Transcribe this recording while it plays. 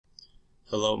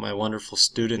Hello, my wonderful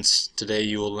students. Today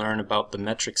you will learn about the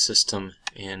metric system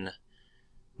and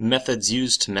methods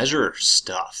used to measure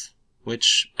stuff,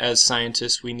 which as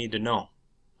scientists we need to know.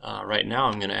 Right now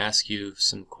I'm going to ask you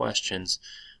some questions.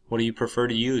 What do you prefer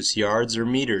to use, yards or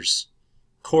meters?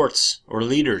 Quarts or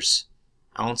liters?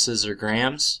 Ounces or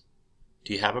grams?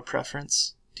 Do you have a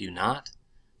preference? Do you not?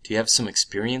 Do you have some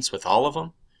experience with all of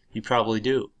them? You probably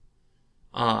do.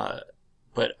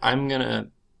 But I'm going to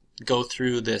go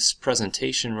through this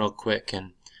presentation real quick,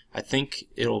 and I think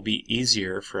it'll be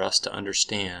easier for us to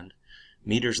understand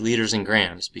meters, liters, and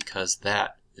grams, because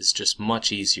that is just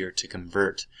much easier to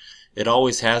convert. It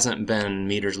always hasn't been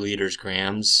meters, liters,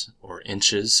 grams, or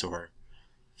inches, or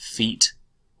feet,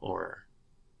 or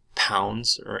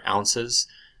pounds, or ounces.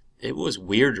 It was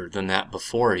weirder than that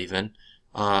before even.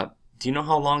 Do you know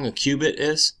how long a cubit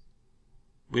is?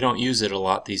 We don't use it a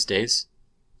lot these days.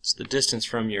 It's the distance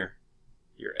from your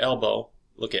elbow.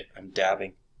 Look at, I'm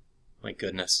dabbing. My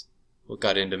goodness, what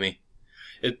got into me?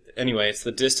 Anyway, it's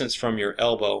the distance from your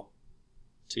elbow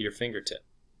to your fingertip.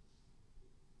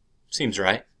 Seems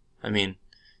right. I mean,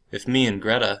 if me and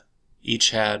Greta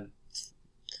each had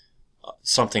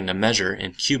something to measure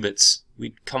in cubits,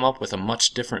 we'd come up with a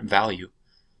much different value.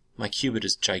 My cubit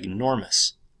is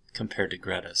ginormous compared to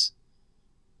Greta's.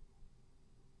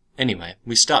 Anyway,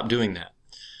 we stopped doing that.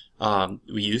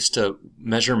 We used to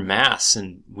measure mass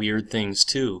and weird things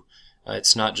too.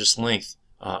 It's not just length.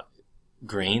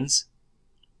 Grains,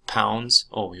 pounds,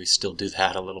 oh, we still do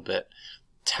that a little bit.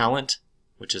 Talent,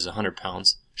 which is 100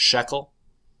 pounds. Shekel.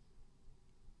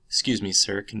 Excuse me,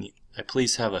 sir, can I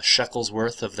please have a shekel's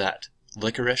worth of that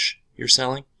licorice you're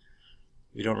selling?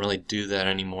 We don't really do that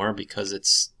anymore because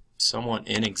it's somewhat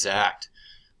inexact.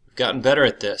 We've gotten better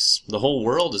at this. The whole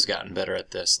world has gotten better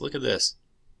at this. Look at this.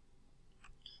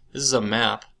 This is a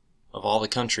map of all the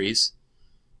countries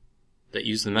that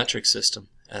use the metric system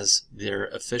as their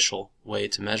official way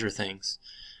to measure things.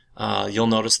 You'll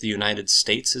notice the United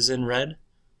States is in red.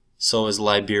 So is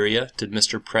Liberia. Did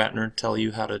Mr. Prattner tell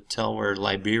you how to tell where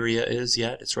Liberia is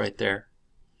yet? It's right there.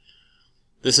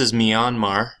 This is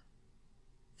Myanmar,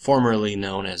 formerly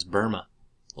known as Burma.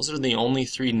 Those are the only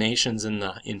 3 nations in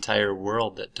the entire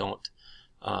world that don't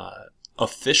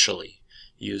officially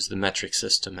use the metric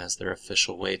system as their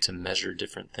official way to measure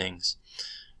different things.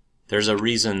 There's a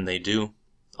reason they do.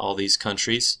 All these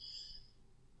countries,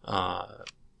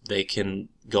 they can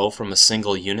go from a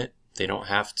single unit. They don't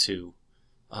have to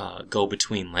go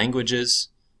between languages,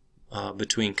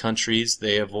 between countries.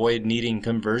 They avoid needing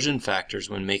conversion factors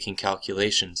when making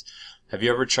calculations. Have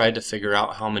you ever tried to figure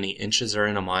out how many inches are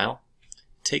in a mile?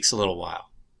 It takes a little while.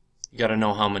 You got to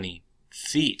know how many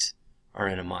feet are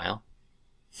in a mile.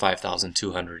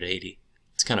 5,280.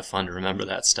 It's kind of fun to remember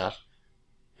that stuff.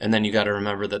 And then you got to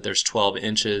remember that there's 12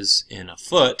 inches in a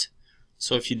foot.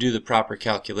 So if you do the proper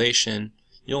calculation,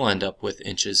 you'll end up with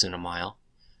inches in a mile.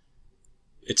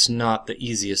 It's not the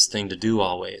easiest thing to do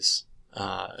always,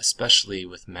 especially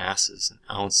with masses and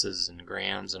ounces and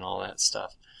grams and all that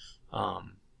stuff.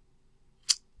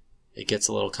 It gets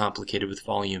a little complicated with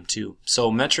volume too.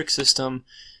 So metric system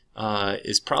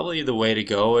is probably the way to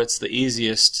go. It's the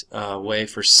easiest way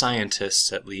for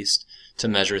scientists, at least, to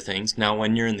measure things. Now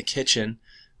when you're in the kitchen,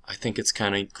 I think it's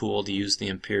kind of cool to use the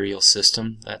imperial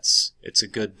system. It's a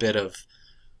good bit of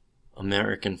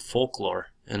American folklore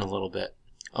in a little bit.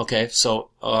 Okay,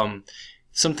 so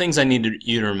some things I need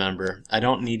you to remember. I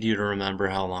don't need you to remember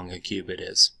how long a cubit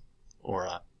is, or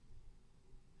a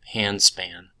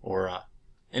handspan, or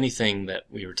anything that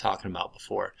we were talking about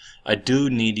before. I do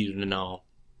need you to know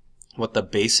what the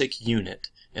basic unit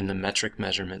in the metric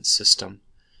measurement system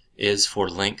is for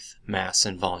length, mass,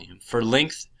 and volume. For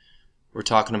length, we're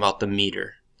talking about the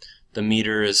meter. The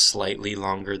meter is slightly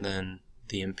longer than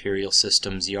the imperial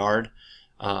system's yard.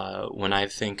 When I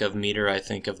think of meter, I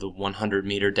think of the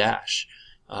 100-meter dash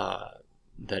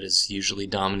that is usually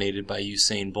dominated by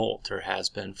Usain Bolt, or has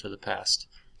been for the past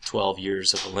 12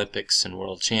 years of Olympics and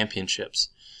World Championships.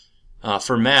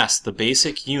 For mass, the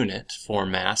basic unit for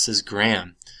mass is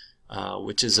gram,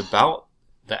 which is about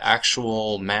the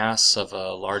actual mass of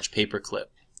a large paperclip.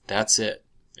 That's it.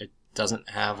 It doesn't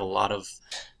have a lot of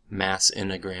mass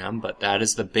in a gram, but that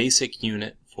is the basic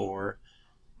unit for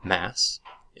mass,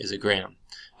 is a gram.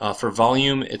 For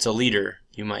volume, it's a liter.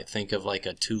 You might think of like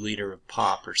a 2 liter of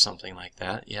pop or something like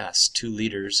that. Yes, 2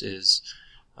 liters is,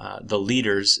 the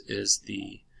liters is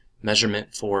the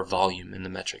measurement for volume in the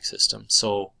metric system.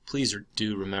 So please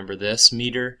do remember this: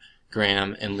 meter,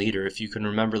 gram, and liter. If you can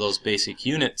remember those basic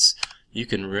units, you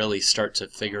can really start to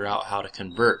figure out how to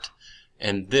convert.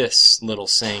 And this little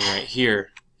saying right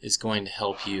here is going to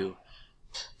help you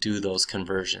do those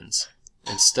conversions.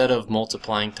 instead of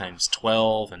multiplying times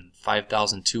 12 and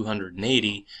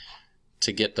 5,280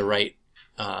 to get the right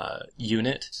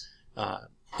unit,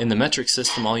 in the metric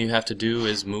system all you have to do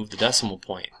is move the decimal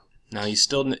point. Now you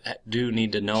still do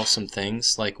need to know some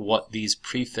things like what these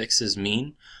prefixes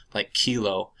mean, like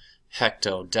kilo,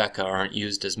 hecto, deca aren't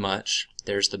used as much.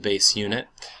 There's the base unit,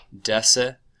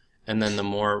 deci, and then the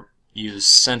more used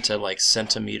centa, like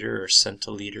centimeter or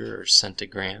centiliter or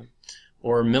centigram,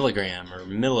 or milligram or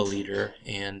milliliter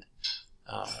and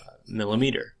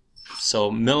millimeter.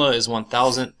 So milli is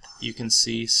 1,000th, you can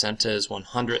see, centa is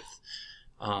 100th.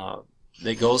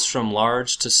 It goes from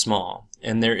large to small.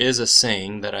 And there is a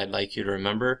saying that I'd like you to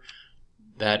remember,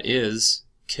 that is,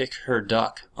 kick her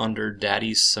duck under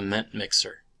daddy's cement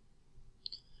mixer.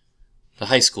 The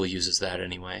high school uses that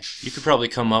anyway. You could probably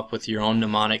come up with your own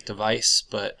mnemonic device,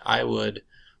 but I would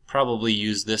probably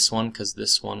use this one because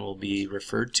this one will be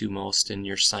referred to most in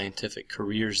your scientific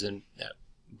careers at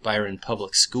Byron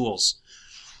Public Schools.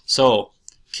 So,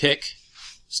 kick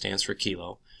stands for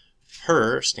kilo.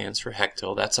 Her stands for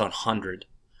hecto, that's 100.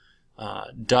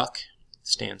 Duck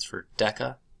stands for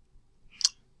deca.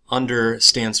 Under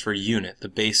stands for unit, the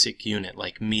basic unit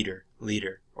like meter,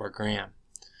 liter, or gram.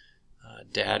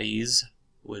 Daddies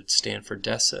would stand for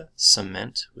deci,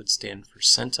 cement would stand for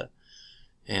centa,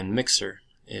 and mixer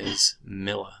is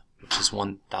milla, which is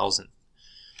 1,000th.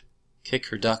 Kick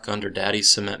her duck under daddy's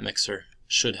cement mixer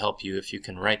should help you if you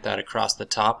can write that across the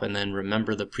top and then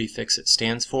remember the prefix it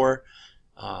stands for.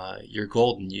 You're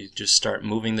golden. You just start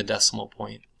moving the decimal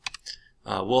point.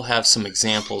 We'll have some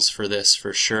examples for this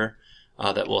for sure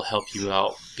that will help you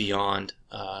out beyond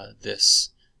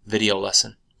this video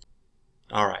lesson.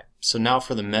 Alright, so now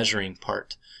for the measuring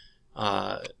part.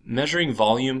 Measuring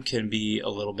volume can be a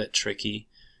little bit tricky.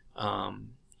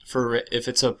 If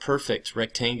it's a perfect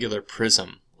rectangular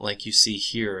prism, like you see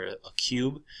here, a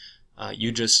cube,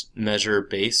 you just measure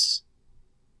base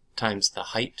times the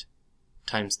height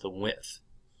times the width.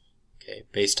 Okay,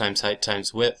 base times height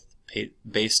times width,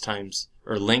 base times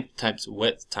or length times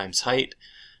width times height.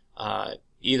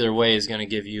 Either way is going to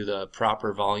give you the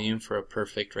proper volume for a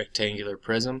perfect rectangular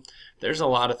prism. There's a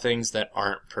lot of things that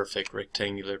aren't perfect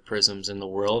rectangular prisms in the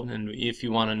world, and if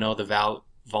you want to know the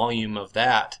volume of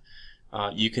that,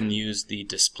 you can use the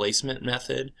displacement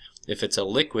method. If it's a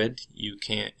liquid, you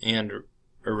can't, and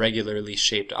irregularly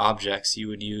shaped objects, you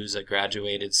would use a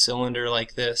graduated cylinder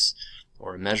like this,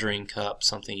 or a measuring cup,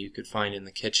 something you could find in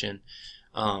the kitchen.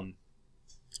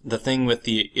 The thing with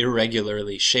the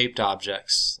irregularly shaped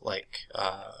objects, like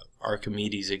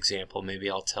Archimedes' example, maybe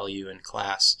I'll tell you in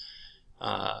class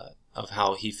of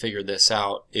how he figured this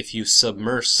out. If you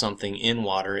submerge something in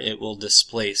water, it will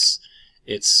displace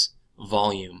its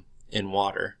volume in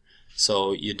water.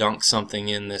 So you dunk something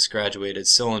in this graduated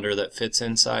cylinder that fits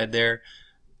inside there,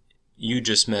 you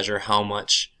just measure how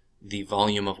much the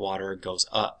volume of water goes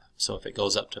up. So if it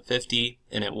goes up to 50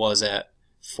 and it was at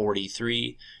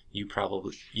 43, you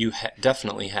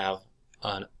definitely have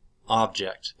an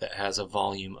object that has a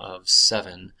volume of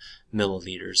 7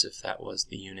 milliliters if that was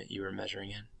the unit you were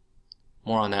measuring in.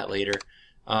 More on that later.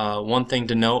 One thing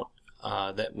to note,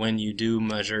 that when you do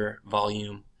measure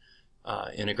volume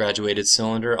in a graduated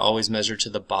cylinder, always measure to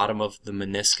the bottom of the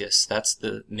meniscus. That's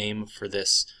the name for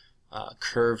this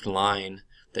curved line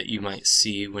that you might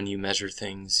see when you measure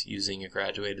things using a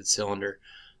graduated cylinder.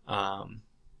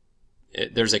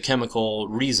 There's a chemical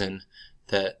reason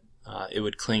that it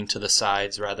would cling to the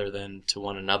sides rather than to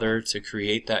one another to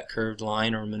create that curved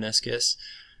line or meniscus,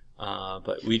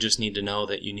 but we just need to know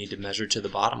that you need to measure to the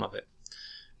bottom of it.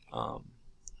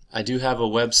 I do have a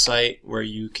website where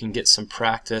you can get some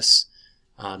practice.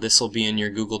 This will be in your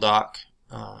Google Doc.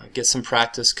 Get some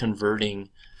practice converting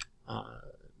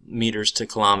meters to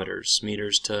kilometers,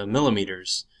 meters to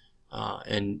millimeters,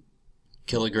 and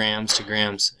kilograms to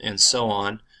grams, and so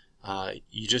on.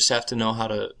 You just have to know how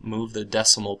to move the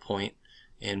decimal point,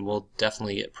 and we'll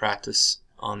definitely get practice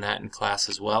on that in class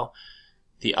as well.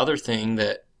 The other thing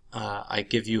that I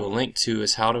give you a link to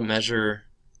is how to measure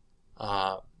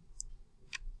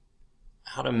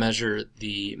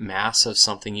the mass of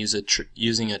something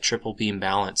using a triple beam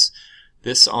balance.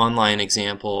 This online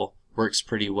example works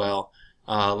pretty well.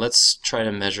 Let's try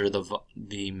to measure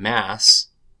the mass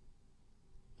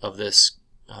of this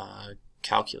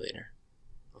calculator.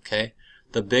 Okay,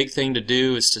 the big thing to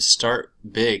do is to start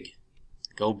big.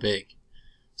 Go big.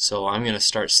 So I'm going to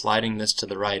start sliding this to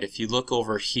the right. If you look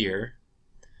over here,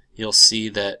 you'll see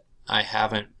that I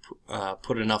haven't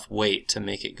put enough weight to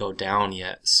make it go down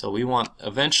yet. So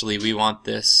eventually we want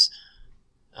this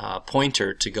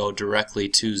pointer to go directly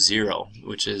to 0,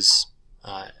 which is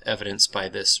evidenced by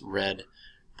this red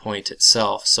point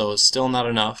itself. So it's still not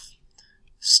enough.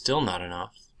 Still not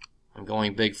enough. I'm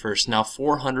going big first. Now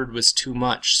 400 was too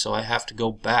much, so I have to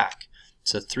go back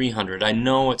to 300. I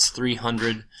know it's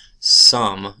 300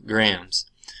 some grams.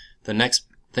 The next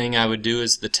thing I would do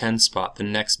is the 10 spot, the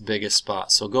next biggest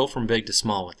spot. So go from big to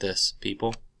small with this,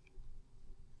 people.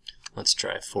 Let's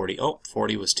try 40. Oh,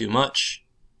 40 was too much.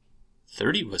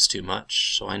 30 was too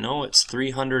much. So I know it's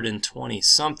 320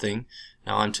 something.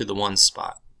 Now I'm to the 1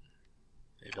 spot.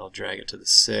 Maybe I'll drag it to the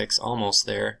 6. Almost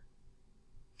there.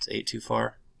 Is 8 too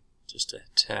far? Just a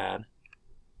tad.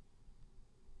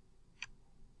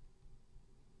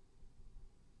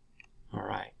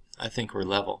 Alright, I think we're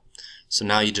level. So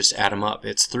now you just add them up.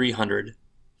 It's 327.7.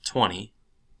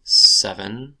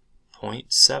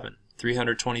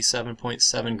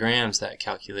 327.7 grams that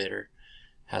calculator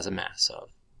has a mass of.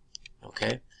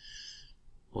 Okay?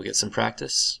 We'll get some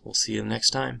practice. We'll see you next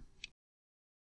time.